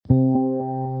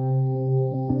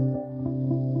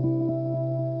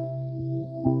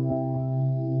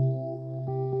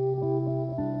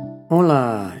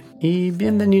Hola y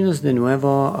bienvenidos de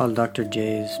nuevo al Dr.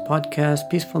 J's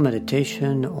podcast Peaceful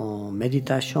Meditation o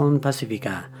Meditación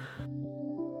Pacífica.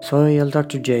 Soy el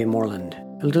Dr. J. Moreland.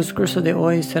 El discurso de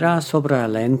hoy será sobre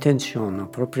la intención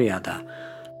apropiada.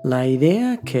 La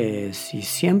idea que si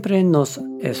siempre nos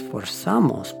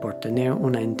esforzamos por tener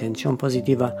una intención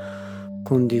positiva,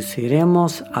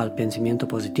 conduciremos al pensamiento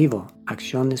positivo,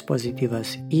 acciones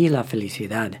positivas y la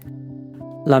felicidad.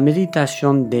 La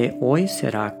meditación de hoy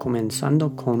será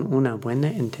comenzando con una buena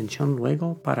intención,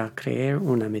 luego para crear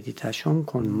una meditación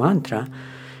con mantra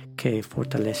que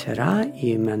fortalecerá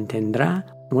y mantendrá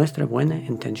nuestra buena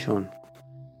intención.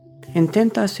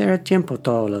 Intenta hacer tiempo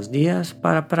todos los días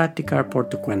para practicar por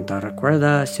tu cuenta.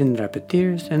 Recuerda sin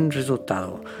repetir sin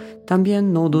resultado.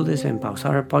 También no dudes en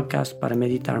pausar el podcast para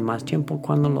meditar más tiempo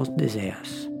cuando los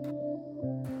deseas.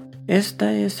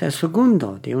 Este es el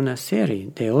segundo de una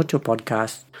serie de 8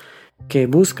 podcasts que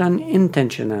buscan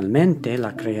intencionalmente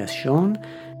la creación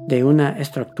de una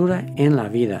estructura en la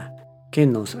vida que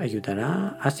nos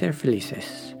ayudará a ser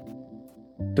felices.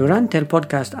 Durante el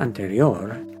podcast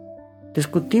anterior,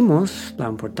 discutimos la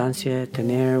importancia de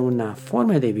tener una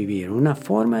forma de vivir, una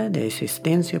forma de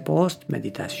existencia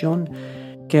post-meditación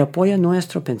que apoya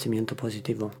nuestro pensamiento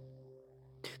positivo.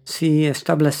 Si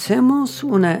establecemos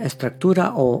una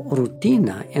estructura o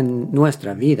rutina en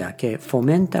nuestra vida que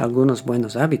fomenta algunos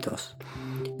buenos hábitos,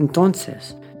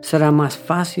 entonces será más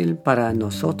fácil para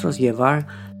nosotros llevar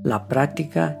la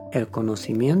práctica el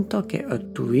conocimiento que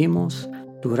obtuvimos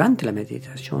durante la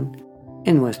meditación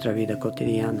en nuestra vida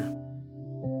cotidiana.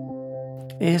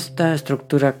 Esta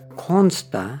estructura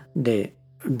consta de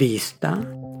vista,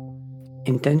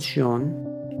 intención,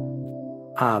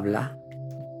 habla,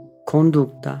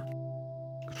 conducta,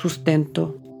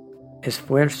 sustento,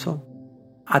 esfuerzo,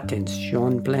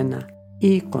 atención plena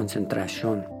y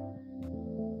concentración.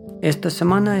 Esta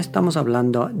semana estamos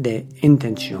hablando de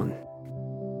intención.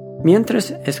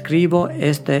 Mientras escribo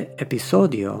este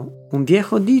episodio, un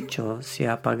viejo dicho se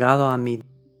ha pegado a mí.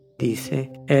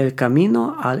 Dice, el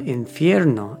camino al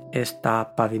infierno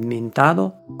está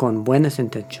pavimentado con buenas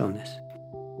intenciones.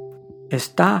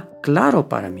 Está claro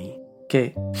para mí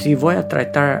que si voy a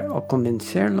tratar o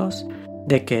convencerlos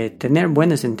de que tener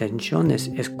buenas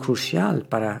intenciones es crucial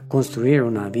para construir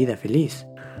una vida feliz,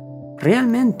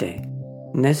 realmente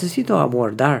necesito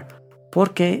abordar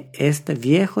por qué este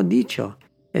viejo dicho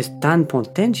es tan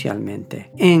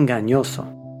potencialmente engañoso.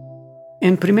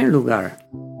 En primer lugar,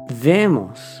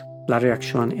 vemos la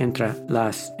reacción entre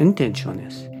las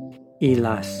intenciones y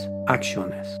las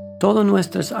acciones. Todas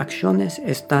nuestras acciones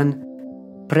están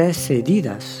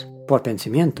precedidas por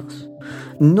pensamientos.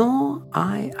 No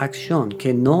hay acción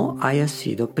que no haya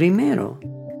sido primero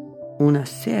una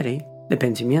serie de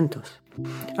pensamientos.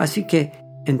 Así que,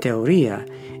 en teoría,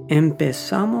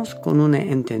 empezamos con una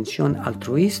intención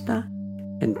altruista,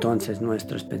 entonces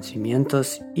nuestros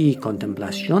pensamientos y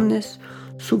contemplaciones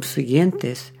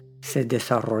subsiguientes se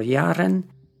desarrollarán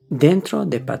dentro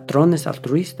de patrones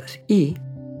altruistas y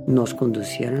nos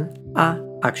conducirán a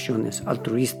acciones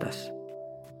altruistas.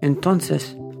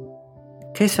 Entonces,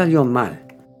 ¿qué salió mal?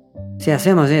 Si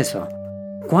hacemos eso,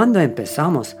 ¿cuándo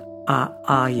empezamos a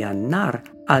allanar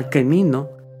al camino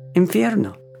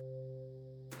infierno?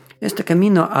 Este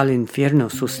camino al infierno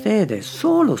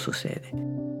solo sucede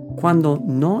cuando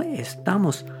no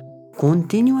estamos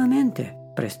continuamente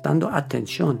prestando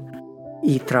atención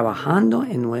y trabajando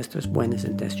en nuestras buenas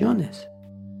intenciones.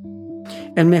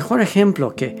 El mejor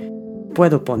ejemplo que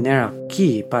puedo poner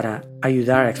aquí para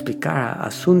ayudar a explicar el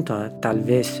asunto tal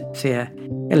vez sea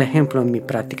el ejemplo en mi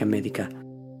práctica médica.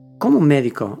 Como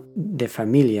médico de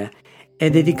familia, he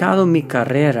dedicado mi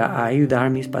carrera a ayudar a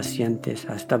mis pacientes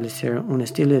a establecer un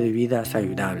estilo de vida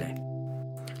saludable.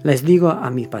 Les digo a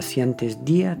mis pacientes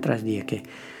día tras día que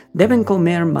deben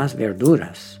comer más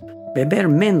verduras, beber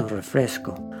menos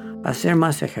refresco, hacer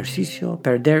más ejercicio,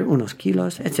 perder unos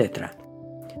kilos, etc.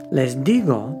 Les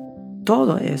digo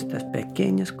todas estas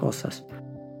pequeñas cosas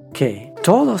que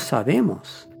todos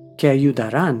sabemos que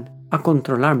ayudarán a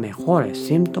controlar mejores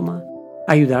síntomas,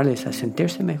 ayudarles a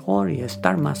sentirse mejor y a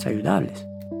estar más saludables.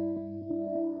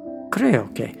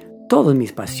 Creo que todos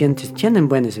mis pacientes tienen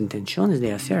buenas intenciones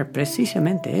de hacer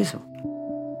precisamente eso.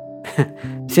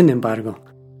 Sin embargo,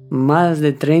 más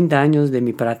de 30 años de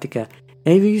mi práctica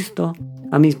he visto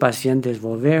a mis pacientes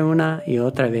volver una y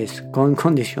otra vez con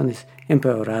condiciones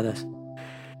empeoradas.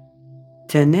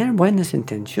 Tener buenas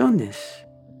intenciones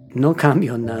no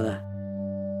cambió nada.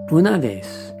 Una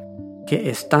vez que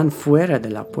están fuera de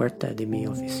la puerta de mi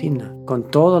oficina con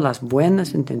todas las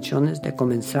buenas intenciones de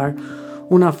comenzar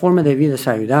una forma de vida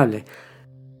saludable,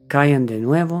 caen de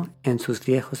nuevo en sus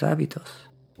viejos hábitos.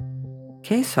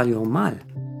 ¿Qué salió mal?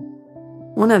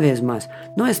 Una vez más,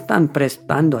 no están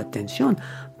prestando atención.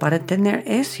 Para tener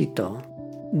éxito,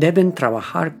 deben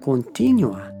trabajar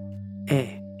continua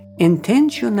e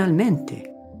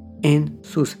intencionalmente en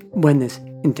sus buenas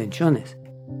intenciones.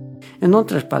 En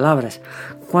otras palabras,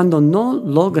 cuando no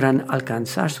logran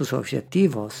alcanzar sus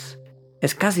objetivos,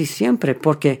 es casi siempre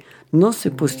porque no se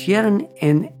pusieron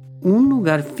en un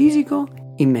lugar físico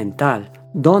y mental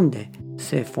donde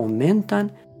se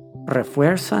fomentan,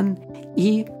 refuerzan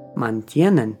y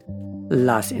mantienen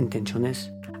las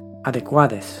intenciones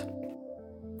adecuadas.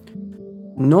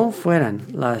 No fueran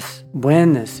las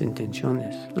buenas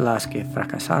intenciones las que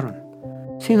fracasaron,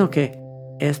 sino que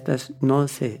éstas no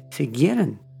se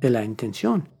siguieron de la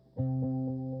intención.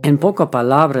 En pocas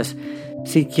palabras,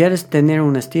 si quieres tener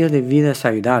un estilo de vida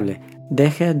saludable,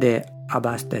 deja de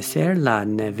abastecer la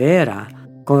nevera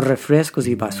con refrescos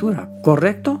y basura,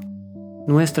 ¿correcto?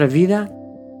 Nuestra vida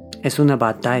es una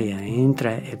batalla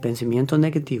entre el pensamiento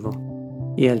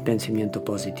negativo y el pensamiento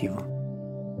positivo.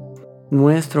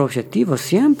 Nuestro objetivo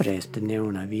siempre es tener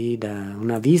una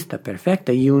vista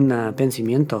perfecta y un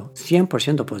pensamiento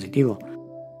 100% positivo.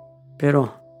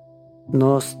 Pero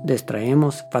nos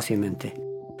distraemos fácilmente.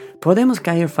 Podemos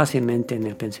caer fácilmente en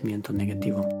el pensamiento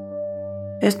negativo.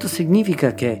 Esto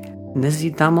significa que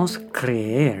necesitamos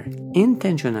crear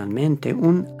intencionalmente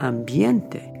un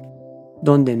ambiente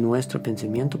donde nuestro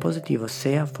pensamiento positivo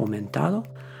sea fomentado,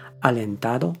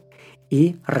 alentado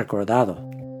y recordado.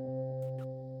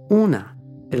 Una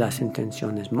de las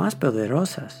intenciones más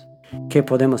poderosas que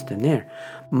podemos tener,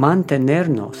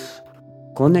 mantenernos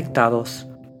conectados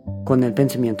con el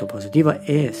pensamiento positivo,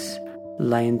 es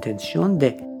la intención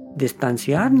de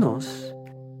distanciarnos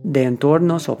de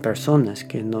entornos o personas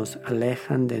que nos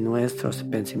alejan de nuestros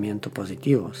pensamientos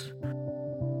positivos.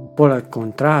 Por el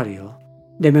contrario,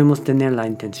 debemos tener la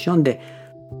intención de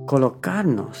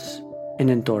colocarnos en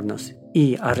entornos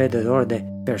y alrededor de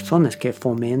personas que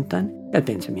fomentan el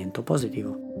pensamiento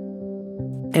positivo.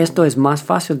 Esto es más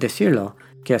fácil decirlo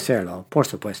que hacerlo, por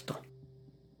supuesto.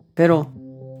 Pero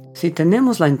si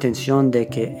tenemos la intención de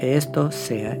que esto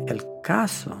sea el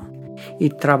caso y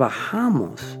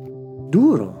trabajamos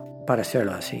duro para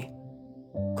hacerlo así,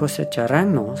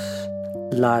 cosecharemos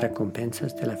las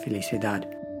recompensas de la felicidad.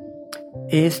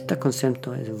 Este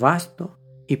concepto es vasto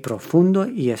y profundo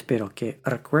y espero que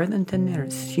recuerden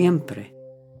tener siempre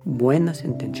buenas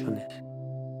intenciones.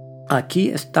 Aquí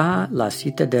está la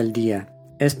cita del día.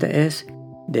 Esta es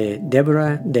de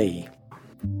Deborah Day.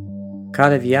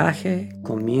 Cada viaje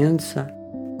comienza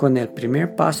con el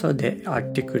primer paso de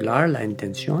articular la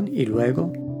intención y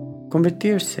luego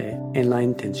convertirse en la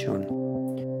intención.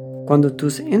 Cuando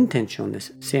tus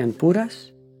intenciones sean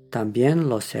puras, también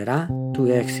lo será tu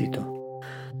éxito.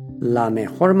 La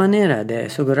mejor manera de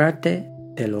asegurarte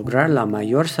de lograr la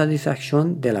mayor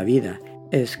satisfacción de la vida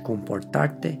es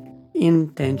comportarte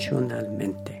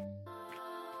intencionalmente.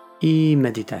 Y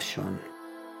meditación.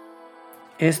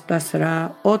 Esta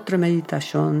será otra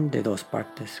meditación de 2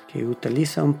 partes que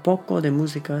utiliza un poco de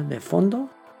música de fondo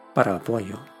para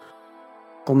apoyo.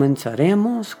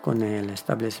 Comenzaremos con el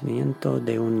establecimiento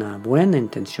de una buena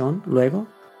intención, luego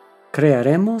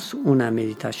crearemos una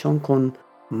meditación con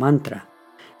mantra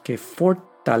que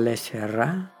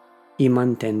fortalecerá y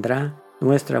mantendrá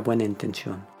nuestra buena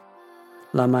intención.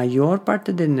 La mayor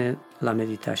parte de la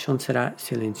meditación será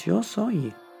silencioso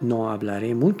y no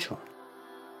hablaré mucho.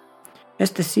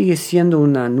 Este sigue siendo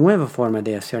una nueva forma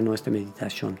de hacer nuestra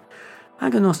meditación.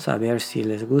 Háganos saber si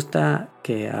les gusta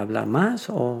que hable más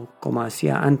o, como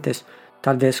hacía antes,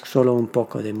 tal vez solo un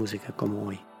poco de música como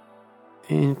hoy.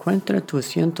 Encuentra tu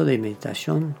asiento de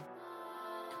meditación.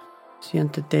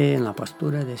 Siéntate en la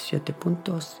postura de 7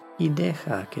 puntos y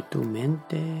deja que tu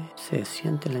mente se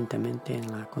siente lentamente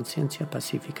en la conciencia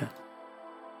pacífica.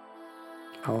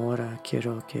 Ahora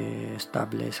quiero que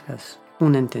establezcas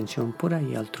una intención pura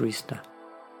y altruista.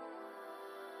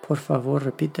 Por favor,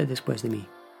 repite después de mí.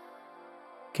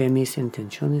 Que mis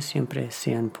intenciones siempre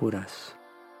sean puras.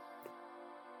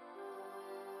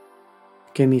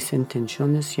 Que mis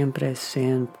intenciones siempre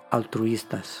sean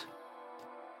altruistas.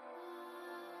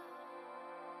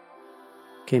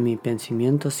 Que mi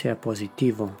pensamiento sea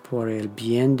positivo por el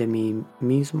bien de mí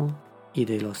mismo y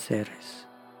de los seres.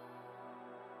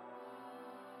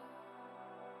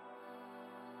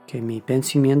 Que mi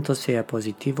pensamiento sea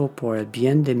positivo por el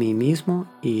bien de mí mismo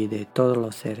y de todos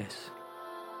los seres.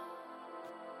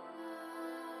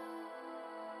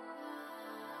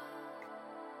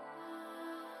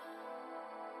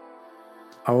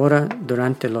 Ahora,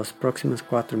 durante los próximos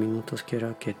 4 minutos,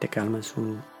 quiero que te calmes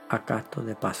un acato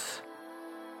de paz.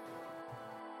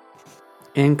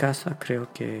 En casa creo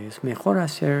que es mejor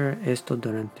hacer esto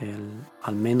durante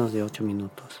al menos de 8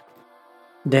 minutos.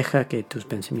 Deja que tus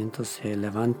pensamientos se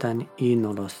levantan y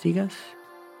no los sigas.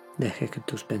 Deja que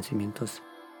tus pensamientos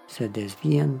se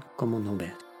desvíen como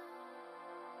nubes.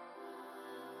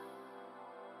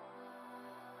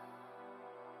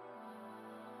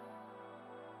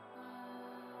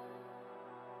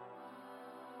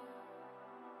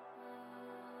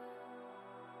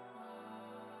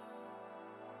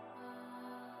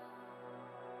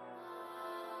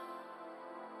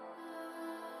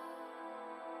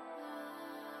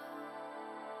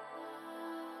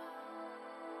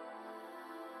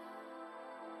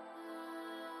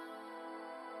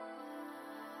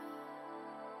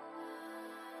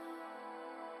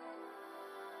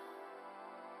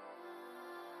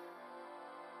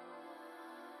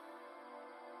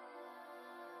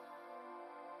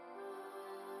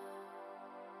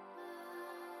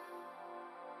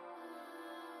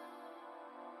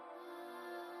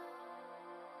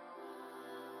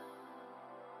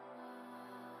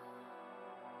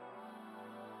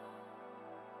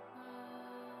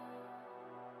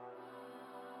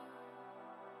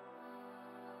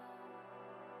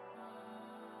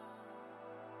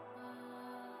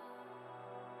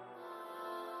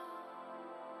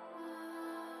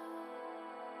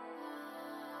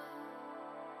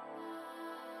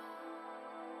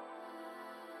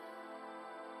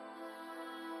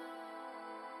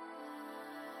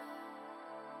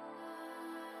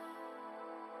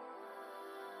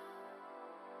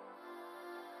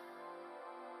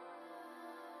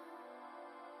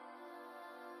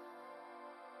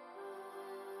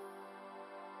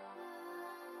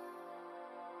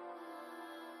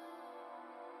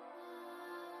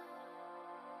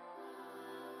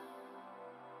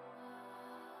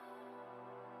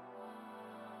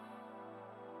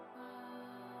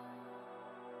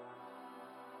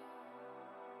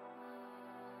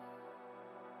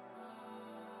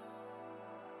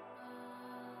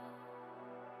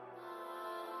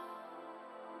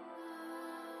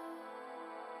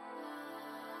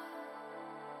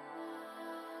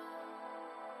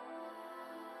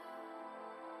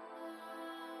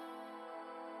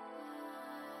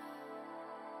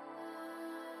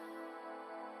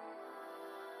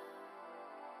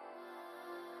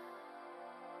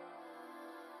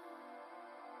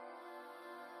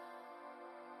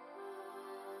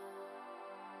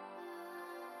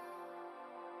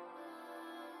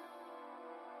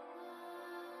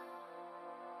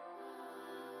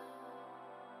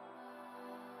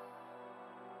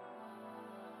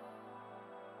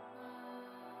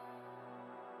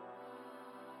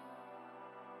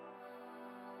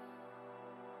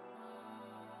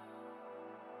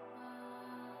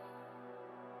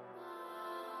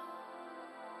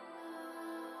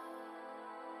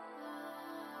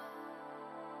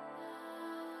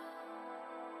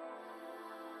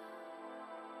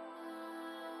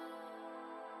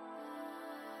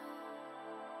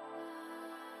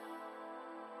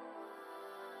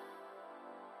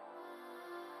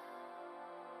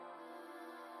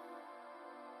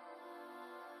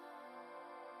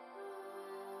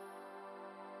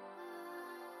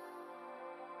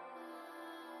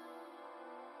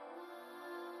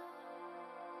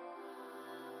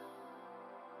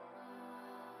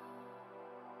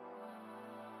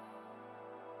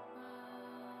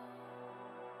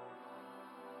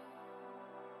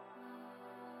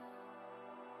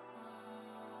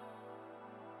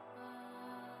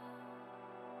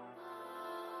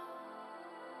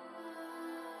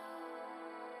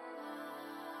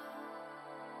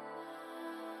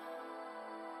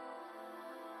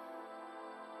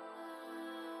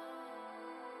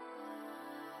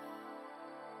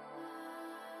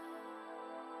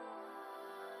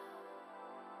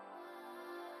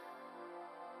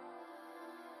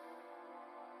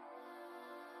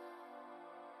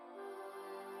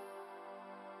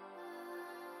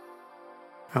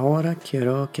 Ahora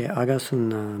quiero que hagas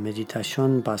una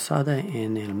meditación basada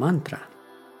en el mantra.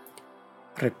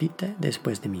 Repite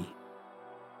después de mí.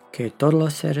 Que todos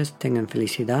los seres tengan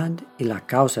felicidad y la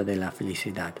causa de la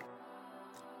felicidad.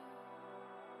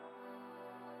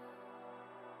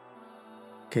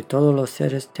 Que todos los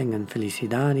seres tengan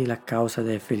felicidad y la causa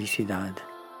de felicidad.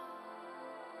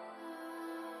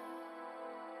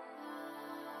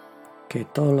 Que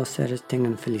todos los seres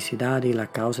tengan felicidad y la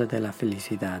causa de la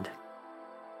felicidad.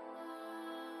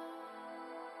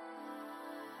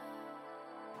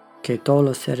 Que todos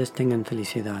los seres tengan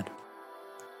felicidad.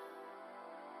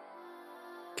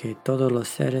 Que todos los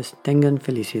seres tengan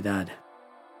felicidad.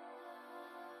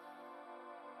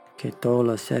 Que todos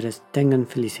los seres tengan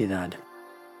felicidad.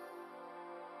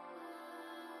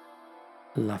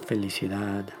 la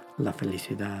felicidad, la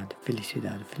felicidad,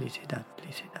 felicidad, felicidad,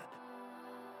 felicidad.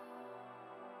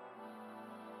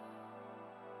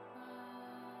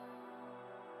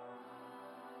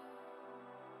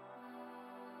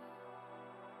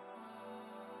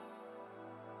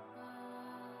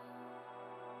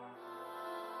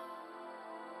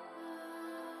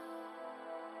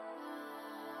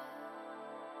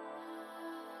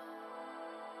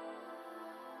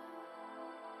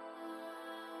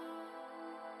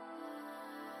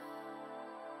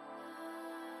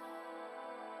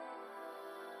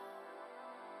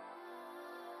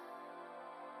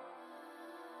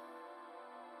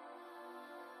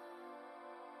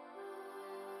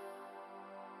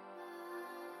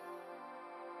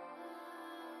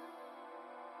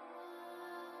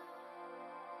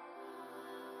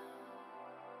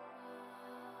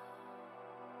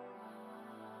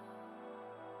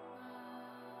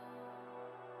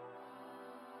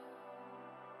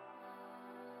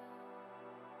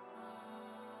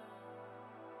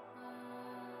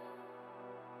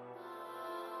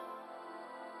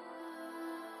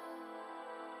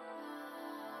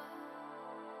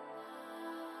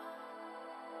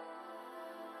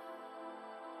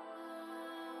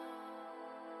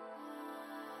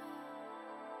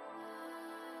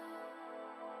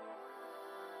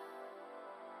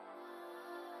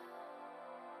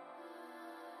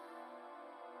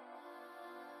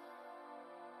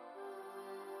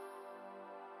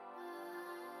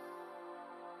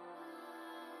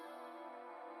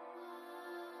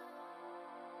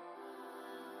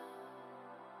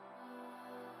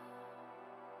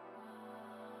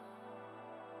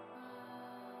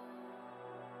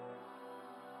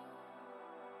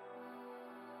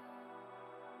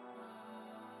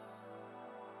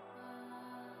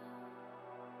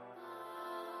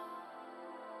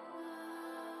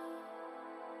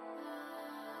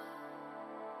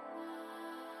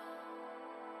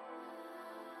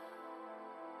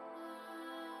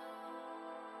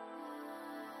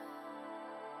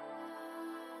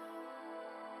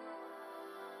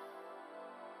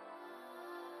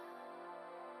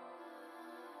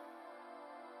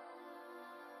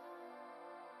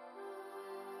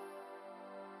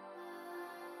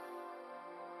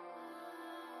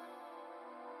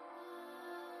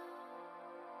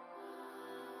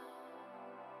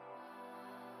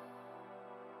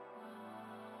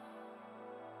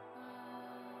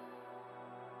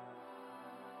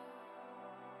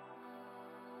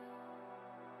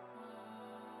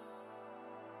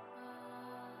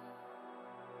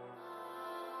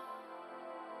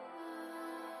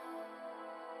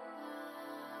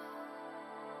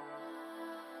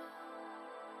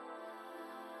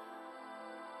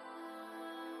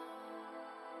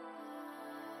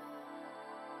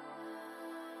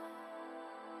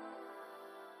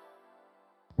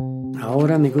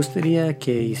 Ahora me gustaría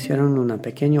que hicieran una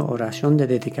pequeña oración de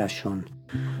dedicación.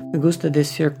 Me gusta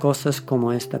decir cosas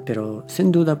como esta, pero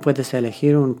sin duda puedes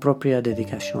elegir una propia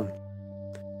dedicación.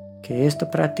 Que esta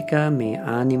práctica me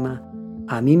anima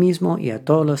a mí mismo y a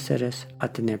todos los seres a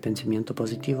tener pensamiento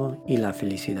positivo y la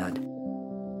felicidad.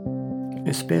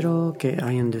 Espero que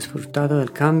hayan disfrutado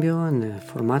el cambio en el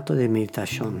formato de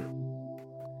meditación.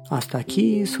 Hasta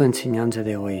aquí su enseñanza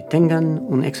de hoy. Tengan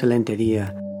un excelente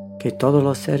día. Que todos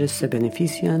los seres se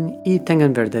beneficien y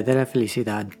tengan verdadera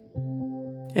felicidad.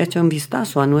 Echa un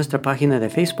vistazo a nuestra página de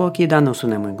Facebook y danos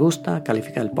una me gusta,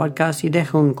 califica el podcast y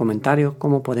deja un comentario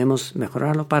cómo podemos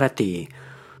mejorarlo para ti.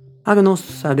 Háganos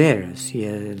saber si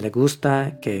le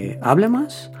gusta que hable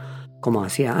más, como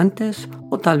hacía antes,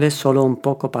 o tal vez solo un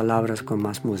poco palabras con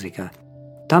más música.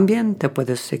 También te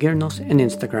puedes seguirnos en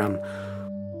Instagram.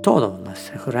 Todas las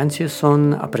sugerencias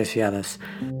son apreciadas.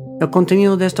 El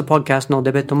contenido de este podcast no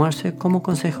debe tomarse como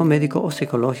consejo médico o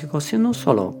psicológico, sino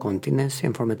solo con fines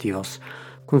informativos.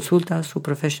 Consulta a su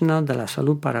profesional de la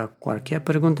salud para cualquier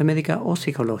pregunta médica o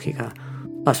psicológica.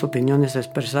 Las opiniones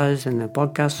expresadas en el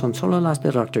podcast son solo las de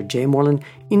Dr. J. Moreland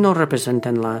y no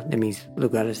representan las de mis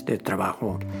lugares de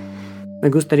trabajo. Me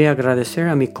gustaría agradecer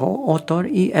a mi coautor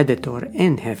y editor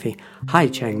en jefe, Hai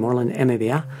Chang Moreland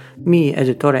MBA, mi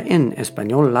editora en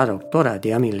español, la doctora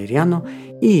Diami Liriano,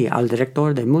 y al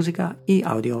director de música y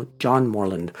audio, John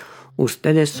Moreland.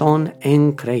 Ustedes son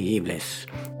increíbles.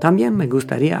 También me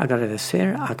gustaría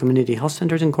agradecer a Community Health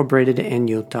Centers Incorporated en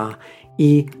Utah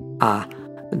y a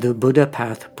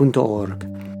thebuddhapath.org.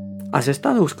 Has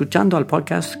estado escuchando al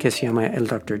podcast que se llama El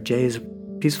Dr. J's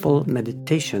Peaceful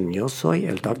Meditation. Yo soy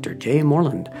el Dr. J.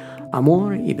 Moreland.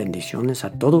 Amor y bendiciones a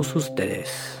todos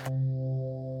ustedes.